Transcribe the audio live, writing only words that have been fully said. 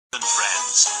and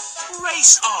friends,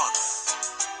 race on.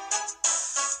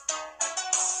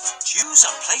 Choose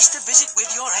a place to visit with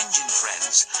your engine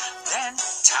friends. Then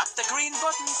tap the green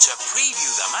button to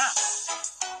preview the map.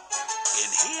 In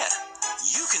here,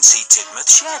 you can see Tidmouth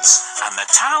Sheds and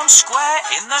the town square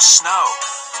in the snow.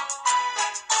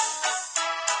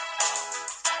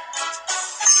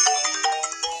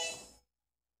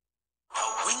 The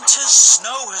winter's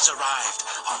snow has arrived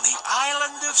on the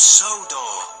island of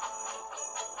Sodor.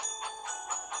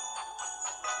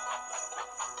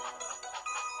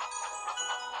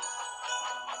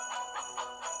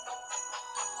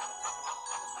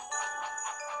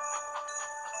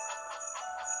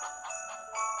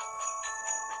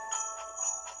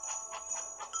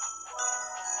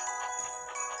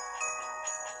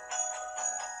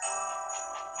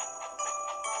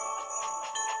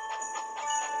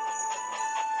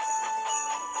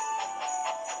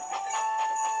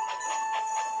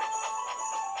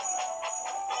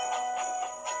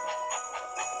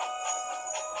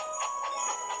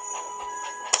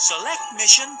 Select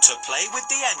mission to play with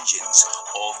the engines,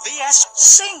 or VS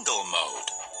single mode.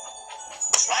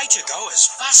 Try to go as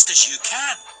fast as you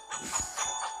can.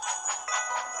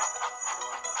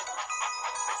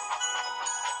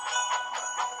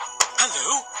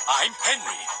 Hello, I'm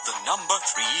Henry, the number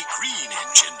 3 green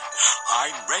engine.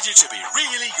 I'm ready to be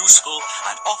really useful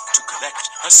and off to collect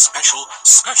a special.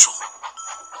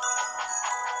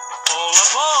 All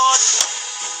aboard!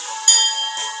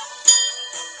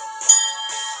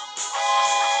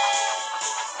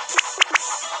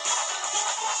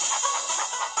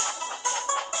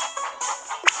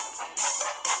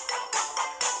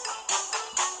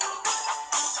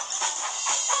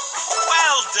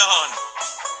 Well done!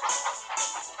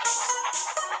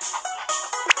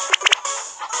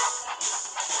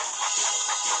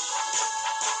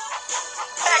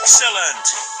 Excellent!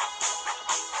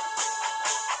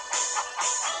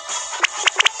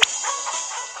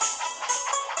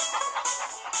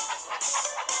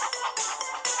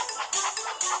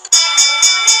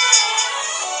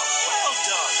 Well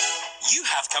done! You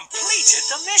have completed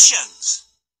the missions!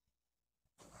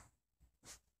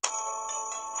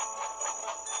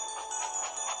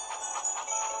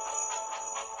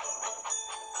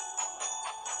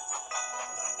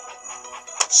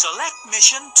 Select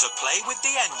mission to play with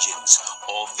the engines,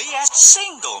 or VS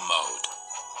single mode.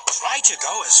 Try to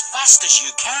go as fast as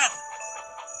you can.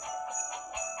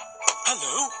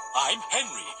 Hello, I'm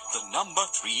Henry, the number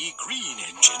 3 green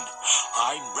engine.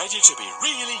 I'm ready to be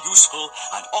really useful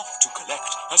and off to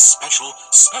collect a special.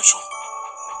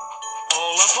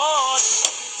 All aboard!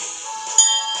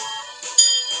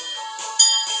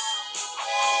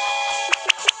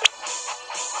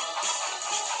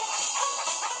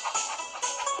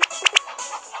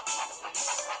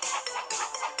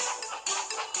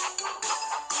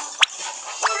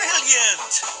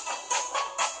 Brilliant!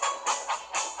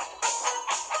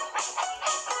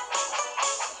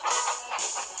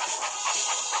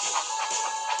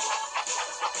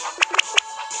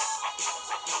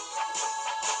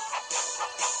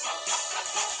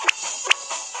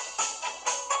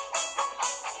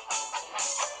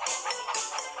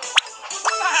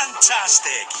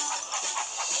 Fantastic!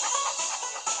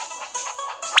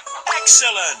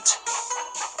 Excellent!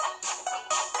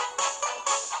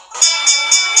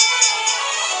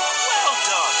 Well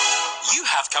done! You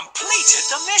have completed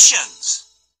the missions!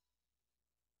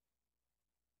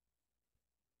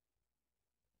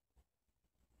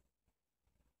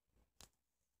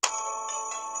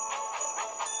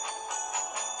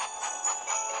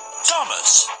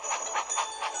 Thomas.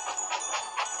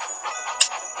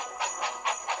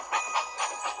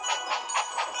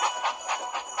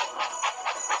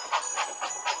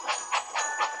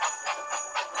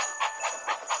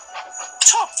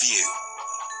 Top view.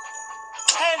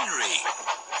 Henry.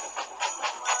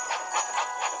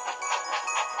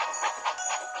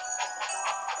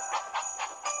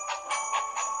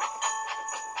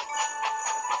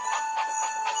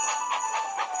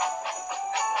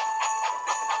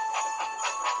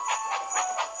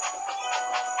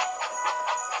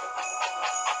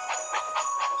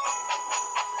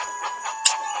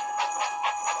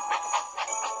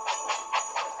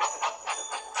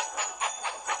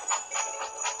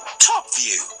 Top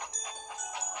view.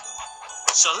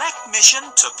 Select mission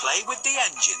to play with the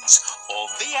engines, or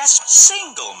VS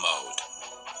single mode.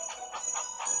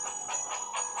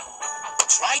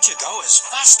 Try to go as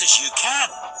fast as you can.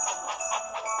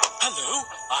 Hello,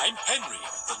 I'm Henry,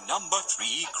 the number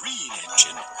 3 green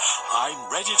engine.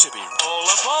 I'm ready to be All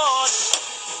aboard!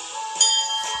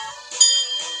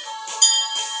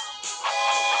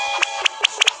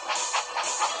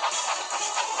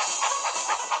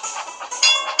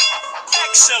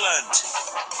 Excellent!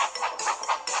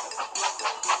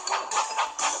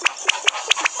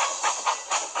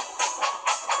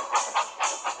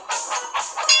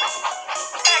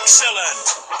 Excellent!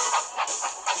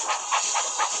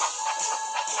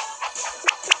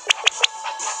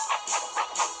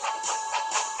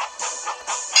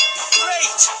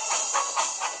 Great!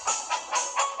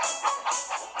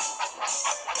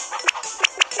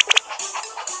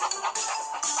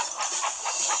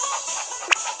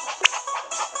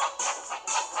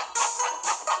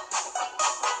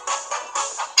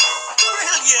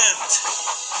 Brilliant!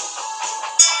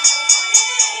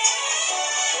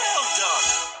 Well done!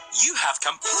 You have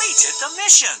completed the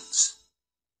missions!